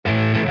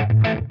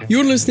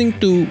You're listening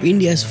to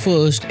India's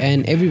first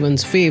and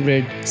everyone's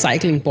favorite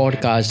cycling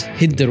podcast,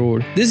 Hit the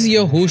Road. This is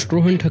your host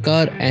Rohan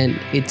Thakar, and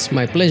it's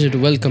my pleasure to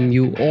welcome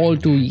you all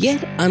to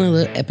yet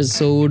another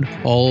episode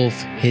of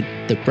Hit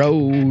the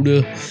Road.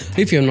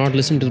 If you have not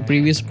listened to the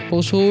previous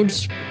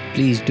episodes,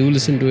 please do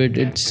listen to it.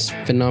 It's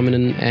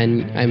phenomenal,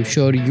 and I'm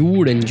sure you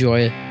would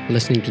enjoy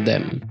listening to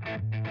them.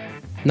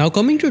 Now,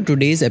 coming to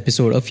today's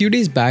episode, a few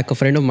days back, a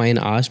friend of mine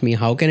asked me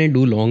how can I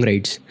do long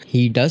rides.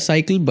 He does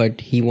cycle, but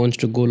he wants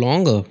to go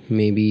longer,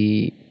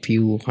 maybe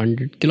few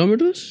hundred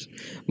kilometers.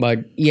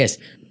 But yes,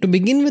 to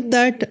begin with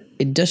that,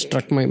 it just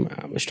struck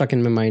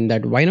in my mind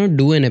that why not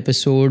do an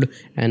episode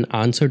and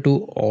answer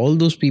to all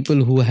those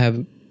people who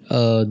have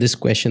this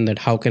question that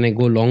how can I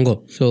go longer.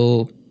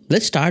 So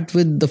let's start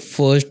with the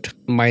first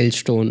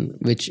milestone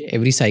which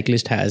every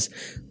cyclist has.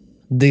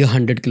 The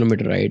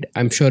 100-kilometer ride.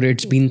 I'm sure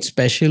it's been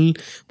special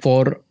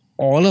for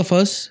all of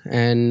us,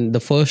 and the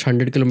first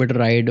 100-kilometer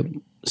ride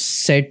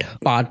set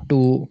part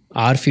to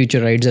our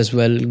future rides as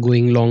well,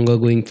 going longer,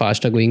 going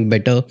faster, going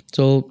better.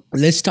 So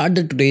let's start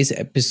today's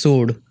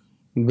episode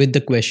with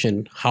the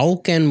question, how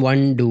can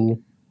one do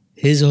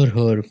his or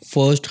her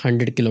first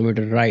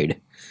 100-kilometer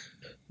ride?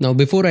 Now,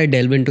 before I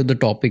delve into the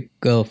topic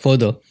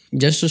further,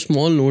 just a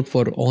small note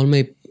for all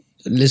my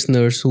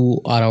listeners who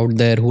are out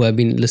there who have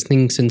been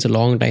listening since a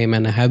long time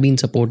and have been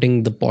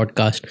supporting the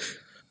podcast.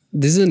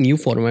 This is a new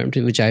format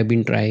which I've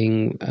been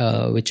trying,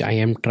 which I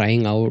am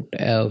trying out,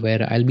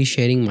 where I'll be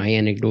sharing my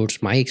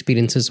anecdotes, my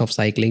experiences of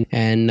cycling,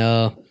 and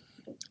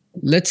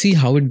let's see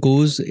how it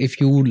goes. If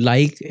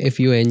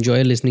you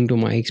enjoy listening to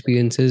my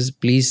experiences,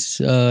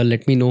 please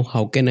let me know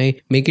how can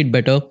I make it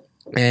better.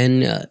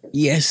 And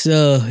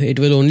it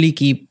will only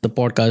keep the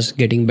podcast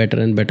getting better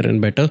and better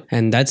and better.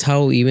 And that's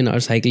how even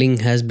our cycling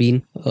has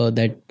been,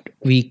 that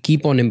we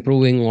keep on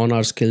improving on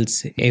our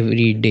skills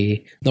every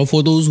day. Now,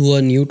 for those who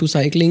are new to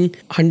cycling,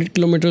 100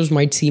 kilometers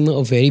might seem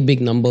a very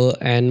big number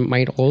and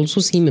might also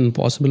seem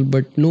impossible.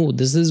 But no,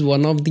 this is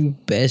one of the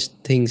best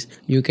things.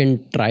 You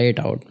can try it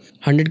out.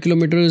 100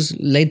 kilometers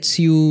lets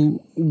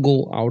you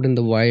go out in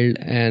the wild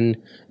and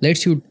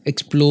lets you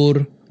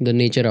explore the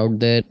nature out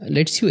there,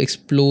 lets you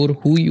explore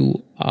who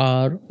you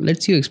are,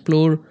 lets you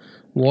explore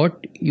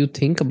what you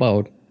think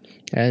about.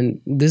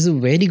 And this is a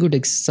very good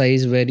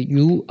exercise where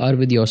you are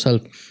with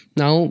yourself.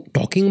 Now,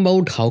 talking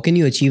about how can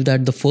you achieve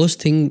that, the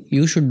first thing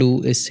you should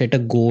do is set a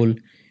goal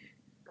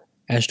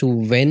as to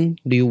when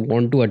do you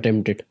want to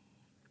attempt it.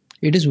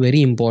 It is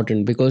very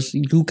important because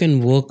you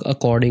can work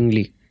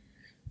accordingly.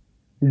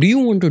 Do you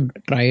want to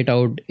try it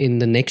out in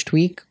the next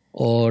week,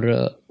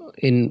 or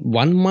in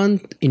 1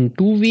 month, in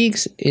 2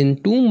 weeks,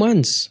 in 2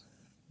 months,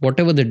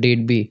 whatever the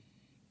date be,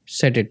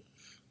 set it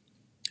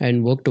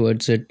and work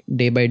towards it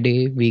day by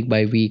day, week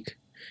by week.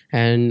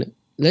 And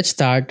let's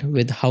start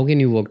with how can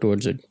you work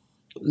towards it.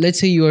 Let's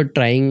say you'll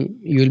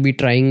be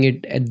trying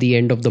it at the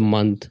end of the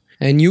month,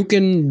 and you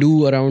can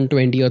do around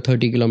 20 or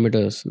 30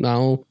 kilometers.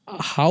 Now,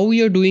 how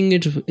you're doing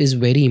it is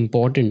very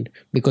important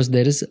because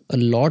there is a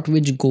lot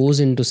which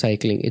goes into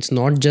cycling. It's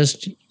not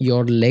just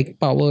your leg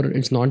power,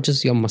 it's not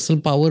just your muscle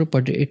power,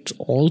 but it's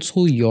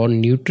also your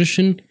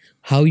nutrition,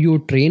 how you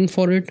train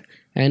for it,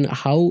 and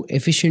how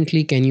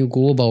efficiently can you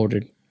go about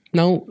it.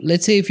 Now,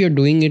 let's say if you're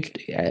doing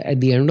it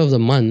at the end of the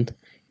month,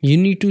 you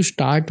need to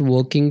start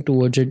working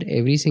towards it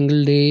every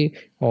single day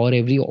or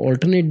every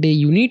alternate day.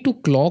 You need to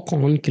clock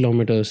on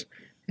kilometers.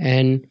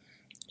 And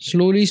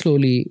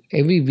slowly,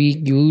 every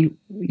week you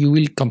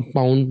will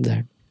compound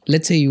that.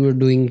 Let's say you are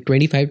doing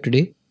 25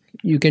 today.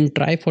 You can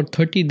try for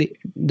 30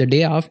 the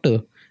day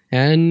after,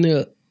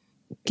 and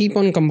keep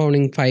on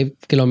compounding 5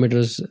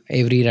 kilometers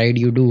every ride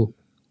you do.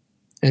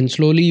 And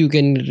slowly you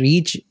can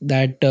reach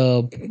that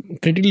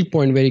critical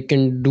point where you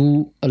can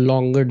do a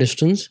longer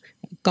distance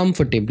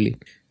comfortably.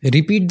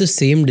 Repeat the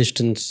same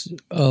distance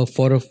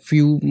for a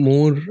few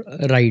more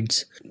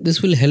rides.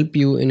 This will help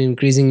you in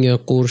increasing your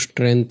core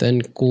strength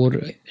and core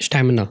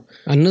stamina.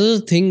 Another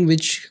thing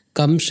which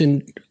comes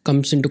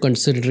into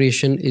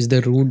consideration is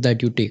the route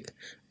that you take.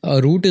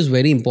 A route is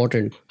very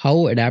important.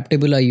 How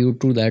adaptable are you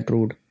to that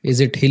route? Is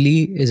it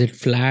hilly? Is it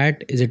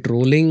flat? Is it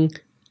rolling?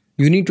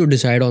 You need to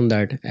decide on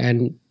that,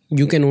 and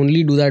you can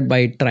only do that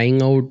by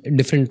trying out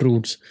different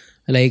routes.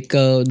 Like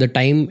the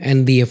time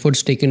and the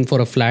efforts taken for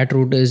a flat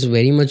route is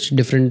very much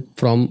different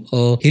from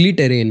a hilly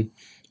terrain,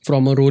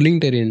 from a rolling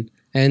terrain,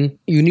 and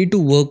you need to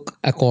work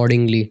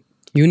accordingly.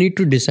 You need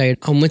to decide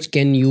how much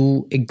can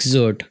you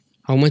exert,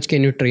 how much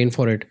can you train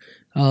for it.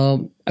 I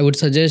would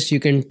suggest you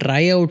can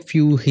try out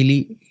few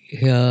hilly.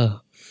 I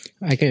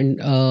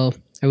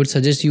would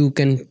suggest you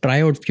can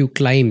try out few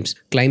climbs.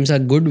 Climbs are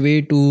good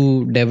way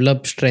to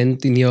develop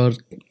strength in your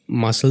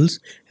muscles,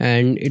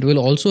 and it will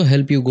also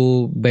help you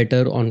go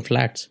better on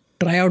flats.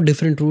 Try out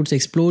different routes,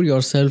 explore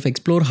yourself,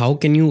 explore how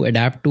can you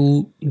adapt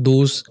to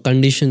those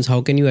conditions, how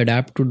can you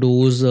adapt to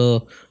those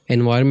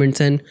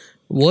environments, and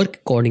work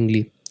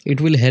accordingly.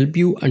 It will help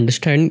you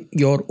understand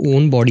your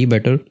own body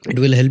better. It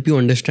will help you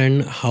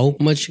understand how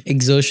much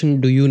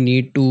exertion do you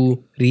need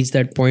to reach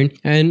that point.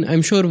 And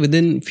I'm sure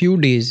within few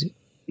days,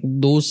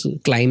 those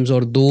climbs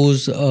or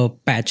those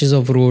patches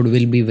of road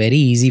will be very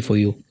easy for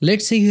you.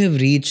 Let's say you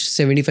have reached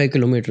 75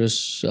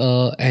 kilometers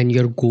and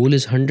your goal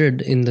is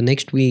 100 in the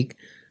next week.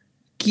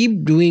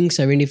 Keep doing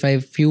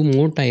 75 few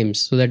more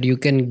times so that you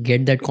can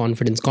get that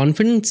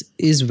confidence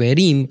is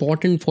very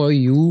important for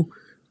you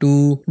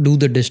to do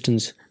the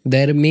distance.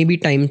 There may be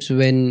times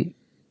when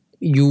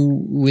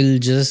you will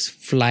just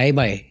fly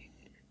by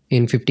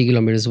in 50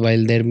 kilometers,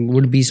 while there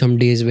would be some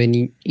days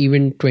when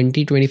even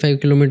 20-25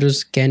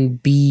 kilometers can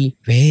be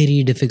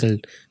very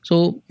difficult.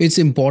 So it's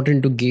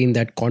important to gain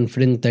that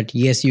confidence that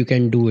yes, you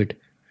can do it,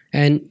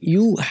 and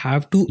you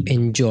have to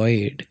enjoy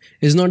it.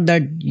 It's not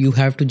that you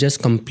have to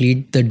just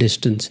complete the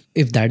distance.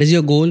 If that is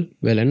your goal,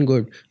 well and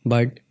good,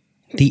 but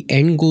the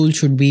end goal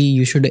should be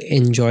you should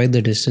enjoy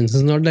the distance.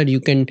 It's not that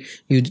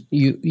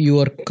you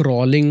are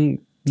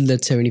crawling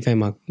that 75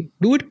 mark.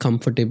 Do it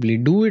comfortably,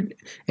 do it,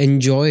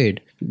 enjoy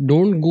it.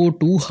 Don't go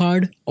too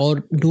hard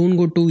or don't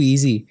go too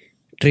easy.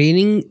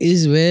 Training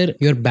is where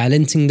you're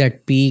balancing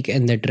that peak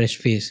and that rest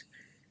phase.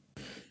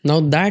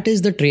 Now that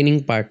is the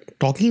training part.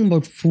 Talking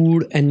about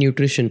food and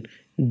nutrition,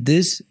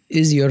 this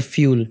is your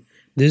fuel.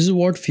 This is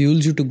what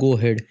fuels you to go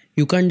ahead.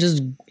 You can't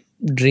just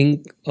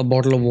drink a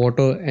bottle of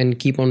water and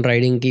keep on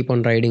riding.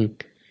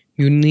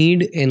 You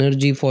need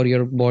energy for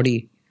your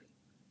body,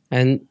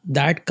 and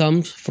that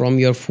comes from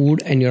your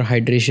food and your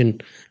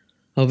hydration.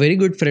 A very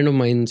good friend of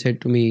mine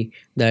said to me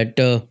that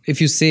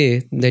if you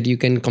say that you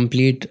can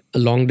complete a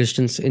long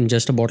distance in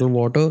just a bottle of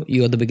water,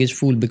 you are the biggest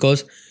fool,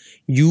 because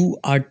you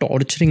are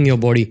torturing your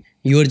body.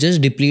 You are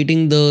just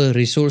depleting the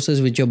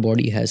resources which your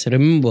body has.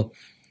 Remember,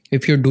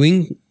 if you're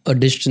doing a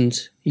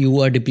distance, you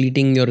are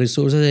depleting your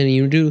resources, and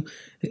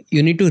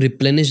you need to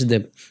replenish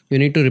them. You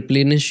need to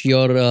replenish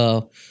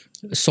your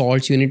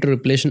salts, you need to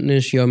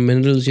replenish your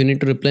minerals, you need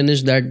to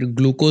replenish that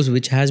glucose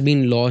which has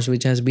been lost,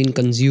 which has been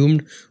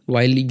consumed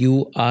while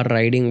you are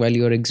riding, while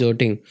you are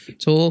exerting.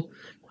 So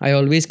I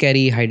always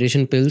carry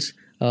hydration pills.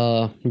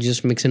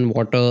 Just mix in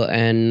water,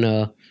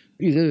 and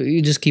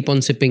you just keep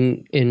on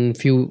sipping in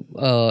few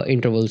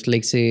intervals,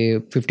 like say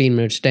 15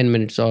 minutes, 10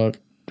 minutes, or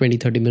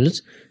 20-30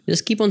 minutes.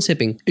 Just keep on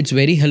sipping. It's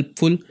very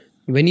helpful.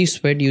 When you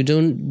sweat, you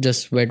don't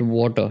just sweat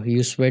water,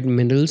 you sweat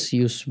minerals,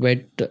 you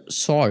sweat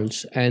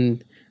salts,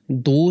 and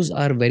those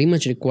are very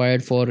much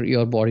required for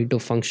your body to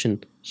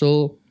function.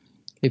 So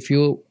if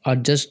you are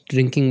just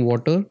drinking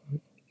water,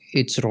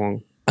 it's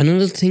wrong.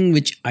 Another thing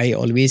which I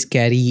always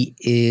carry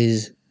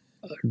is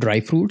dry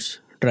fruits.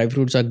 Dry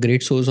fruits are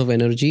great source of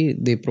energy.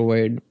 They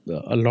provide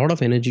a lot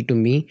of energy to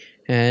me.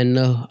 And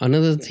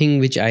another thing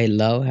which I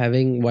love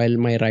having while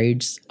my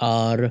rides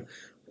are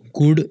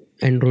good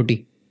and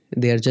roti.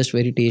 They are just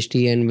very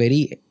tasty and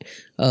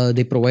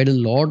they provide a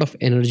lot of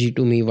energy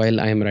to me while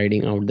I am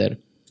riding out there.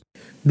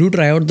 Do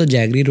try out the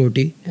jaggery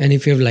roti, and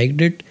if you have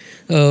liked it,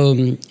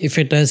 if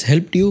it has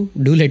helped you,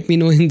 do let me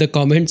know in the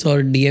comments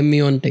or DM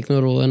me on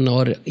TechnoRohan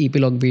or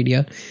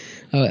Epilogpedia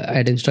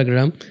at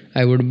Instagram.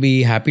 I would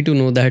be happy to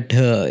know that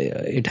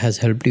it has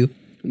helped you.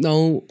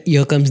 Now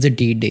here comes the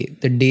D-Day,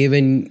 the day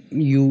when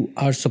you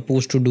are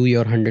supposed to do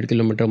your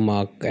 100-kilometer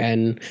mark,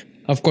 and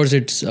of course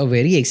it's a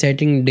very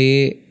exciting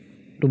day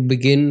to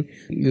begin.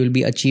 You will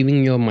be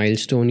achieving your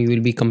milestone. You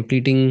will be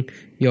completing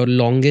your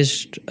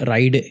longest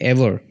ride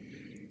ever.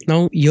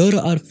 Now, here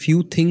are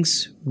few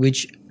things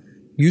which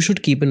you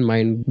should keep in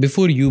mind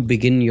before you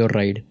begin your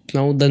ride.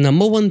 Now, the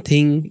number one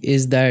thing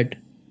is that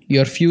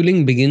your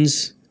fueling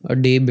begins a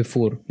day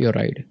before your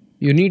ride.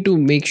 You need to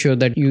make sure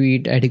that you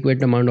eat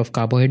adequate amount of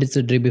carbohydrates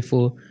the day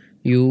before.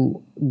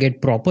 You get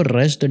proper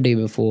rest the day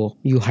before.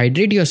 You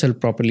hydrate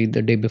yourself properly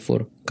the day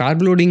before.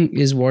 Carb loading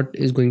is what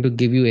is going to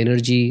give you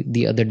energy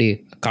the other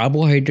day.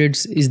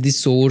 Carbohydrates is the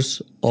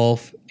source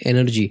of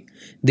energy.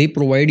 They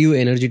provide you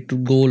energy to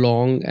go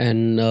long,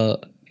 and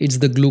it's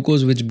the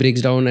glucose which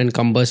breaks down and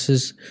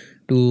combusts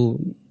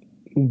to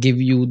give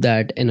you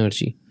that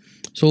energy.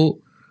 So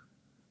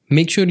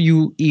make sure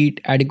you eat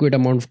adequate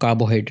amount of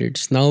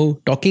carbohydrates. Now,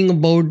 talking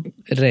about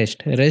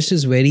rest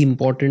is very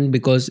important,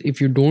 because if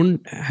you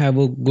don't have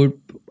a good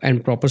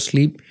and proper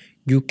sleep,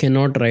 you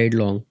cannot ride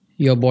long.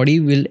 Your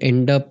body will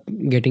end up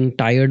getting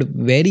tired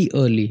very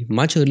early,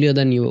 much earlier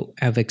than you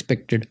have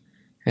expected,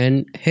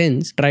 and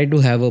hence try to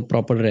have a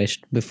proper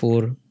rest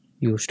before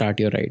you start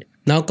your ride.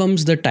 Now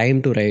comes the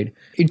time to ride.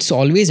 It's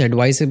always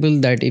advisable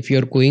that if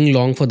you're going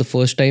long for the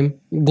first time,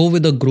 go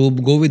with a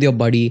group, go with your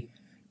buddy.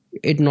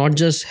 It not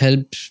just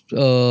helps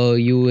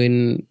you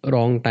in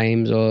wrong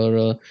times,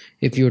 or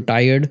if you're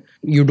tired,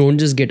 you don't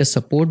just get a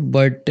support,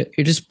 but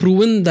it is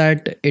proven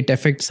that it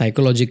affects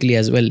psychologically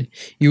as well.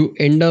 You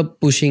end up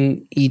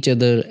pushing each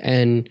other,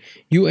 and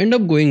you end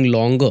up going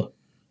longer,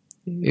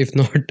 if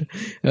not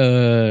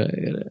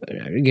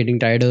getting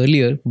tired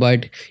earlier,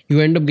 but you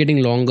end up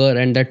getting longer,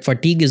 and that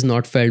fatigue is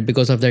not felt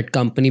because of that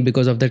company,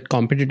 because of that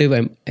competitive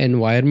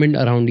environment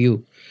around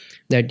you,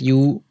 that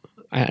you,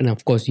 and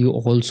of course you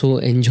also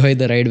enjoy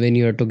the ride when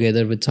you are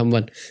together with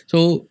someone.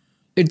 So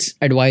it's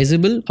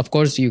advisable. Of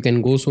course you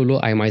can go solo.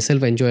 I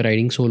myself enjoy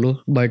riding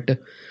solo, but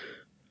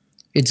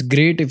it's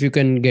great if you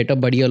can get a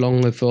buddy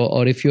along with,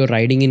 or if you're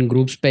riding in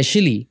groups,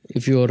 especially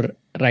if you're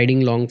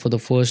riding long for the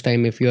first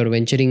time, if you are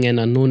venturing an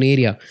unknown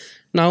area.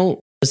 Now,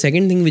 the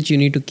second thing which you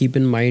need to keep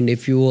in mind,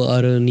 if you are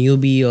a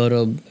newbie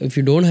or if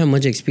you don't have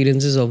much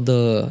experiences of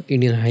the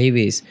Indian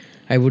highways,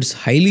 I would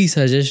highly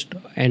suggest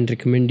and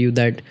recommend you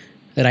that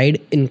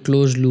ride in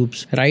closed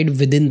loops, ride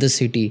within the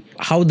city.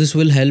 How this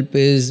will help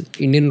is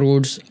Indian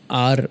roads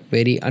are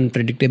very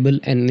unpredictable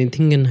and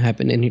anything can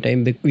happen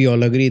anytime. We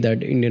all agree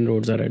that Indian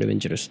roads are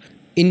adventurous.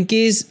 In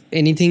case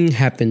anything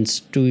happens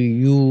to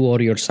you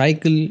or your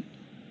cycle,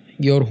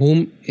 your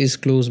home is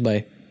close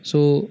by.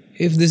 So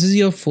if this is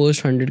your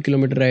first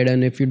 100-kilometer ride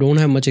and if you don't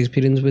have much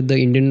experience with the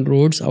Indian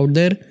roads out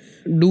there,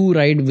 do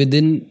ride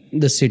within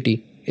the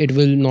city. It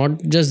will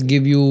not just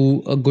give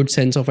you a good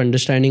sense of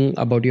understanding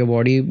about your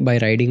body by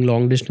riding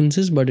long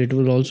distances, but it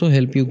will also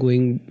help you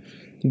going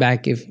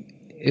back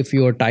if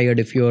you are tired,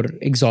 if you're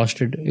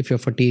exhausted, if you're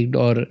fatigued,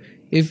 or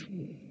if,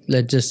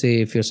 let's just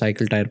say, if your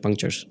cycle tire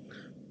punctures.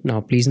 Now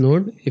please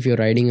note, if you're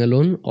riding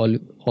alone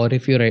or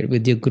if you're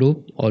with your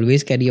group,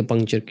 always carry a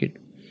puncture kit.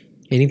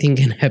 Anything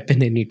can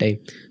happen anytime.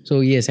 So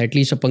yes, at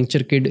least a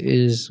puncture kit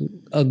is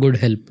a good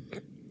help.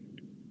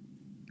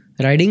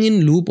 Riding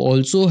in loop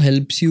also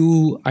helps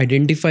you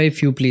identify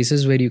few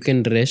places where you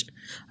can rest.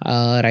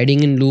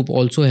 Riding in loop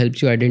also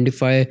helps you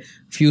identify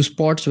few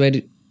spots where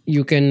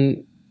you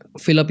can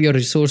fill up your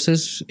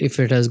resources if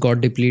it has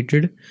got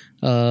depleted.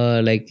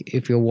 Like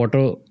if your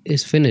water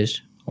is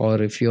finished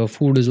or if your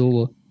food is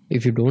over,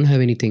 if you don't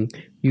have anything,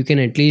 you can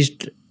at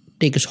least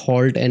take a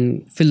halt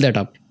and fill that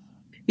up.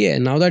 Yeah,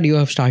 now that you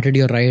have started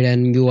your ride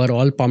and you are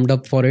all pumped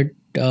up for it,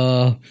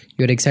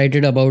 you're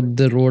excited about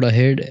the road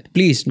ahead,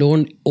 please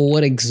don't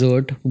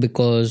overexert,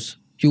 because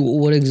you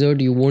overexert,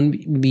 you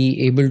won't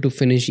be able to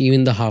finish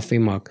even the halfway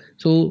mark.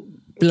 So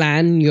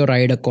plan your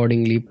ride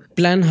accordingly.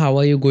 Plan how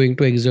are you going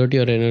to exert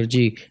your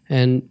energy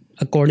and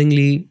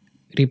accordingly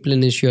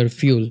replenish your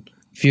fuel.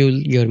 Fuel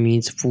your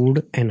means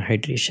food and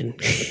hydration.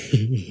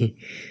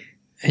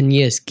 And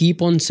yes,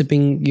 keep on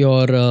sipping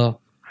your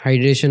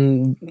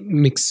hydration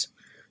mix,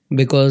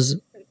 because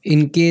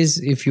in case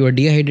if you are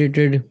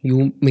dehydrated,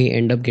 you may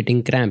end up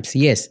getting cramps.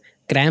 Yes,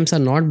 cramps are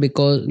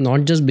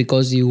not just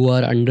because you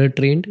are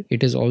undertrained,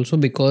 it is also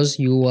because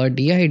you are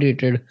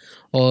dehydrated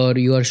or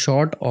you are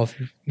short of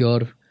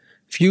your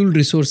fuel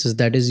resources,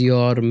 that is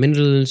your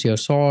minerals, your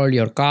salt,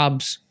 your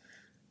carbs.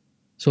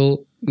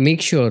 So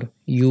make sure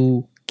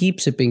you keep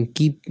sipping,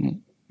 keep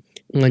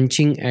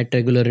munching at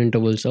regular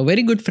intervals. A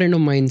very good friend of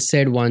mine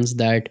said once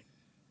that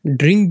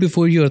drink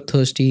before you're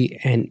thirsty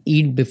and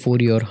eat before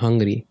you're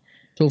hungry.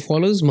 So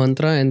follow this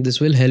mantra and this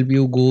will help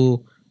you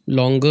go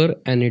longer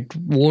and it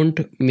won't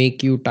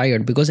make you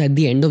tired, because at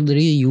the end of the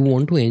day you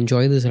want to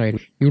enjoy this ride.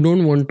 You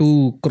don't want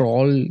to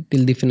crawl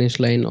till the finish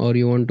line or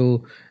you want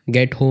to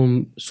get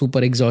home super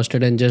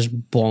exhausted and just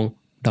bonk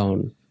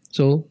down.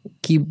 So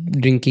keep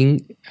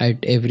drinking at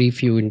every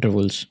few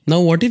intervals. Now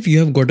what if you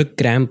have got a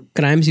cramp?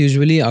 Cramps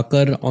usually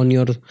occur on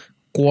your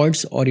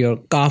quads or your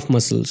calf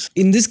muscles.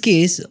 In this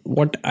case,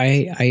 what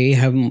I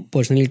have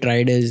personally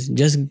tried is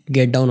just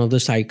get down off the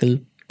cycle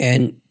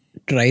and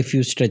try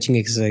few stretching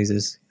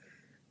exercises.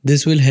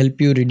 This will help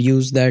you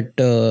reduce that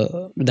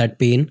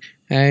pain,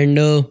 and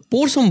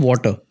pour some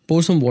water.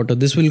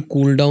 This will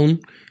cool down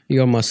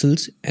your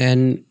muscles,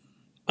 and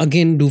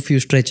again do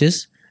few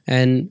stretches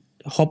and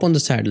hop on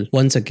the saddle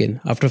once again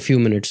after a few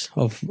minutes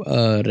of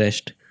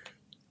rest.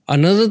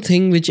 Another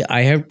thing which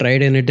I have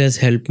tried and it has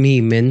helped me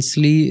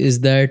immensely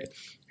is that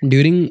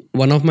during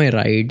one of my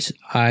rides,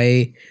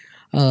 I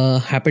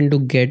happened to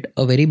get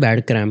a very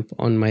bad cramp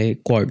on my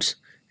quads.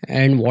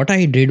 And what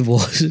I did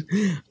was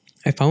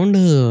I found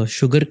a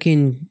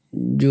sugarcane,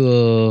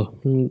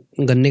 जो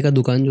गन्ने का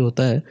दुकान जो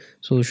होता है,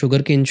 so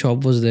sugarcane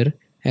shop was there,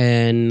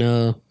 and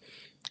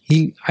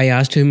I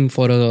asked him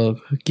for a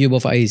cube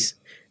of ice,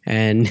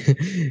 and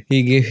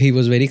he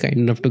was very kind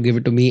enough to give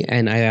it to me,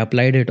 and I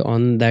applied it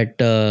on that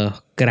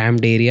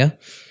cramped area,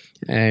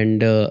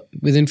 and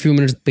within few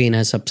minutes pain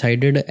has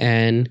subsided,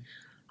 and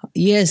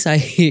yes, I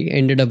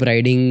ended up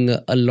riding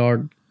a lot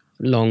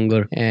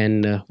longer,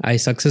 and I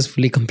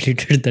successfully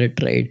completed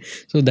that ride.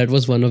 So that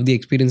was one of the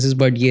experiences,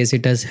 but yes,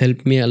 it has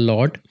helped me a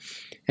lot.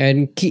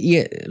 And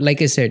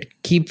like I said,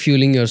 keep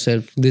fueling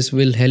yourself. This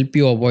will help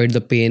you avoid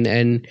the pain,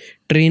 and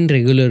train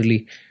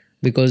regularly,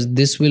 because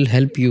this will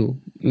help you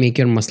make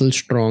your muscles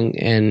strong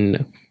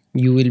and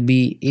you will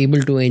be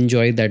able to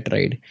enjoy that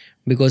ride.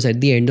 Because at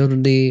the end of the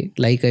day,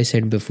 like I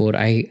said before,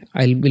 I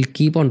will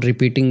keep on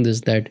repeating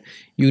this, that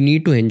you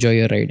need to enjoy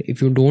your ride.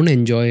 If you don't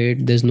enjoy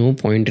it, there's no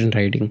point in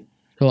riding.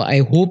 So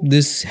I hope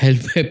this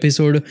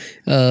episode,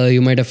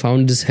 you might have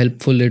found this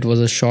helpful. It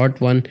was a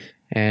short one,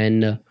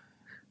 and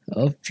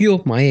a few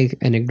of my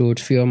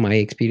anecdotes, few of my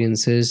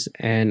experiences,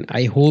 and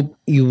I hope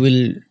you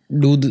will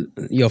do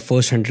your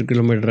first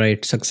 100-kilometer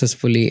ride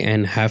successfully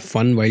and have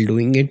fun while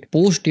doing it.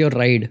 Post your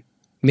ride.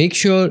 Make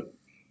sure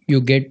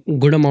you get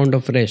good amount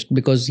of rest,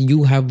 because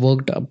you have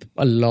worked up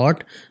a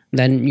lot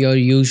than your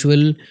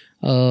usual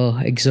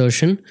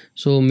exertion.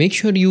 So make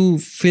sure you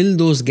fill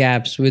those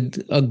gaps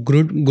with a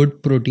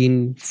good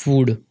protein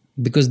food,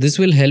 because this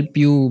will help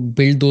you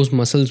build those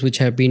muscles which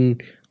have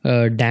been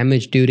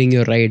damage during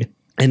your ride,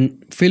 and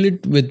fill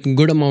it with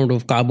good amount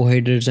of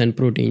carbohydrates and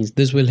proteins.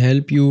 This will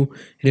help you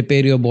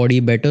repair your body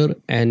better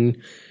and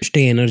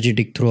stay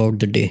energetic throughout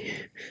the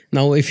day.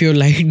 Now, if you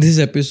liked this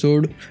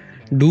episode,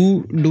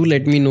 do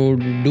let me know.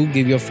 Do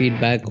give your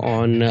feedback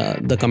on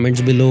the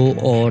comments below,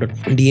 or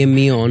DM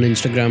me on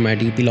Instagram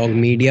at Epilogue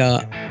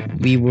Media.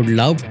 We would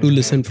love to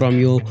listen from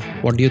you.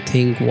 What do you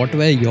think? What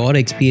were your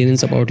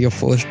experience about your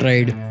first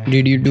ride?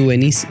 Did you do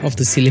any of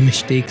the silly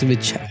mistakes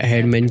which I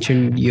had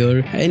mentioned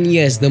here? And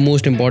yes, the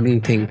most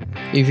important thing,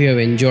 if you have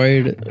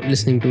enjoyed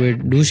listening to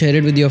it, do share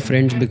it with your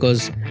friends,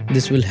 because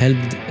this will help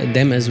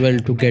them as well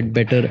to get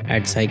better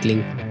at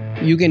cycling.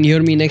 You can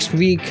hear me next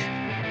week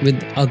with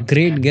a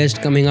great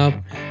guest coming up,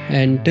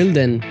 and till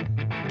then,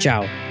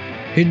 ciao.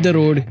 Hit the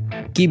road,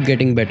 keep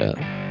getting better.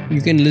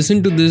 You can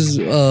listen to this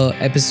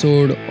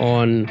episode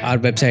on our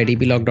website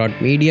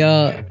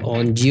epilogue.media,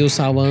 on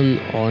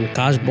JioSaavn, on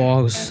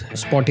Castbox,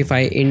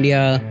 Spotify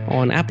India,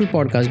 on Apple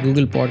Podcast,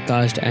 Google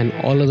Podcast, and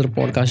all other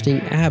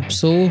podcasting apps.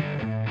 So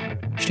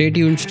stay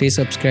tuned, stay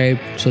subscribed,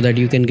 so that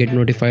you can get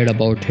notified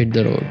about Hit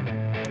the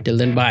Road. Till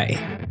then,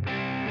 bye.